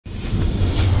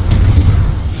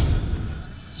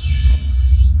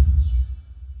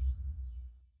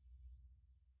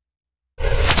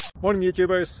Morning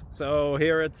YouTubers. So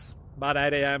here it's about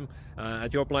 8 a.m.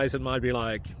 At your place it might be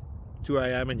like 2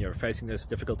 a.m. and you're facing this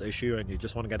difficult issue and you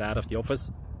just want to get out of the office.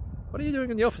 What are you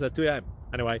doing in the office at 2 a.m.?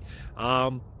 Anyway,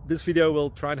 this video will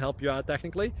try and help you out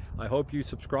technically. I hope you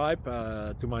subscribe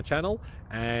to my channel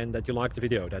and that you like the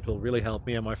video. That will really help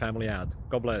me and my family out.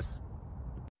 God bless.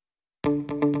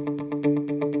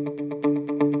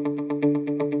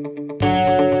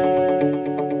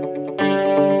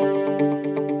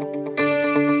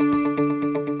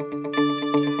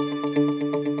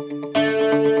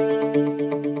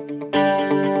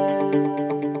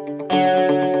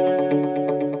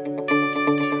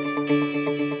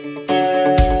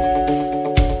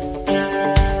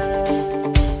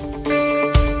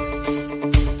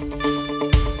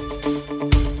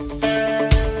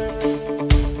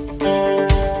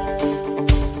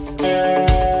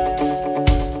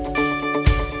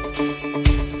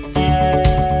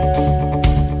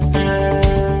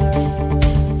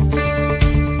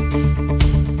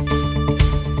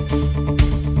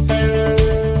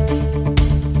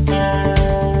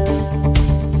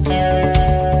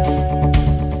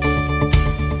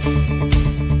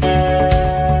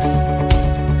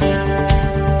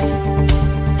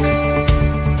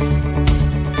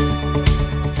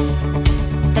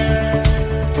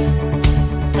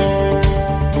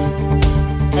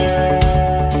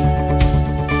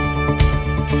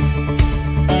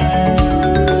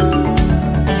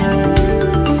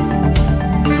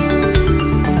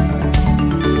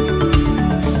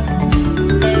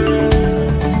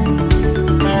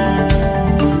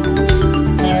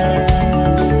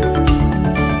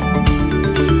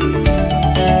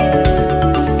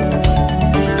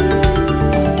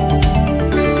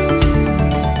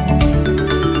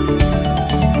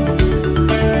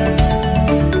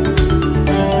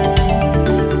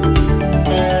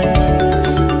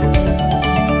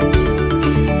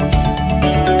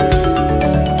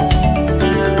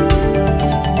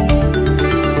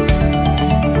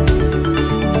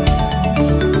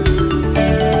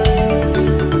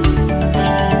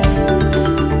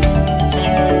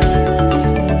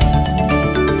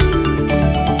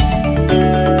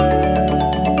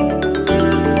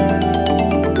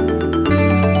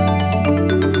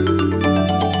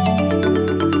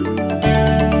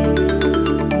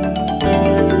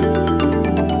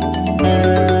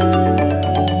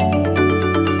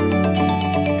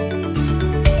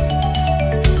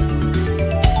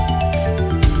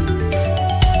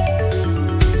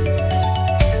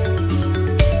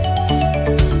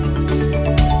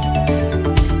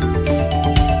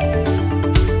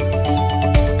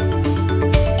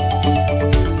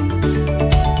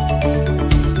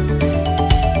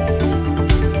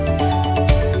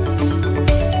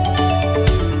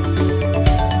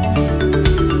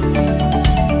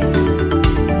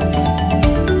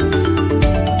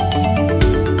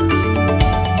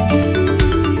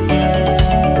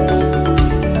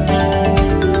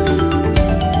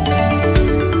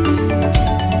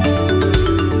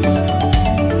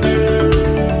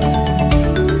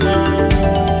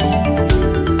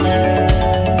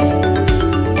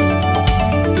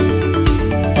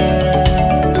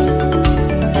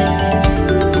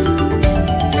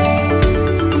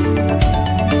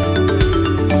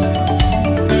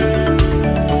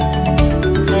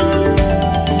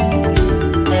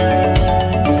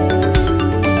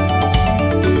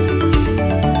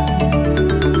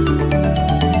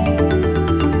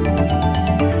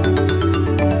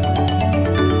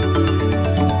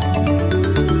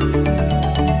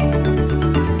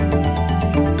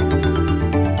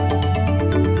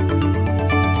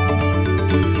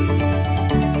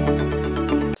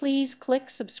 Please click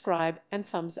subscribe and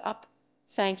thumbs up.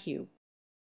 Thank you.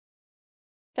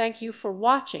 Thank you for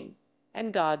watching,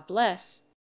 and God bless.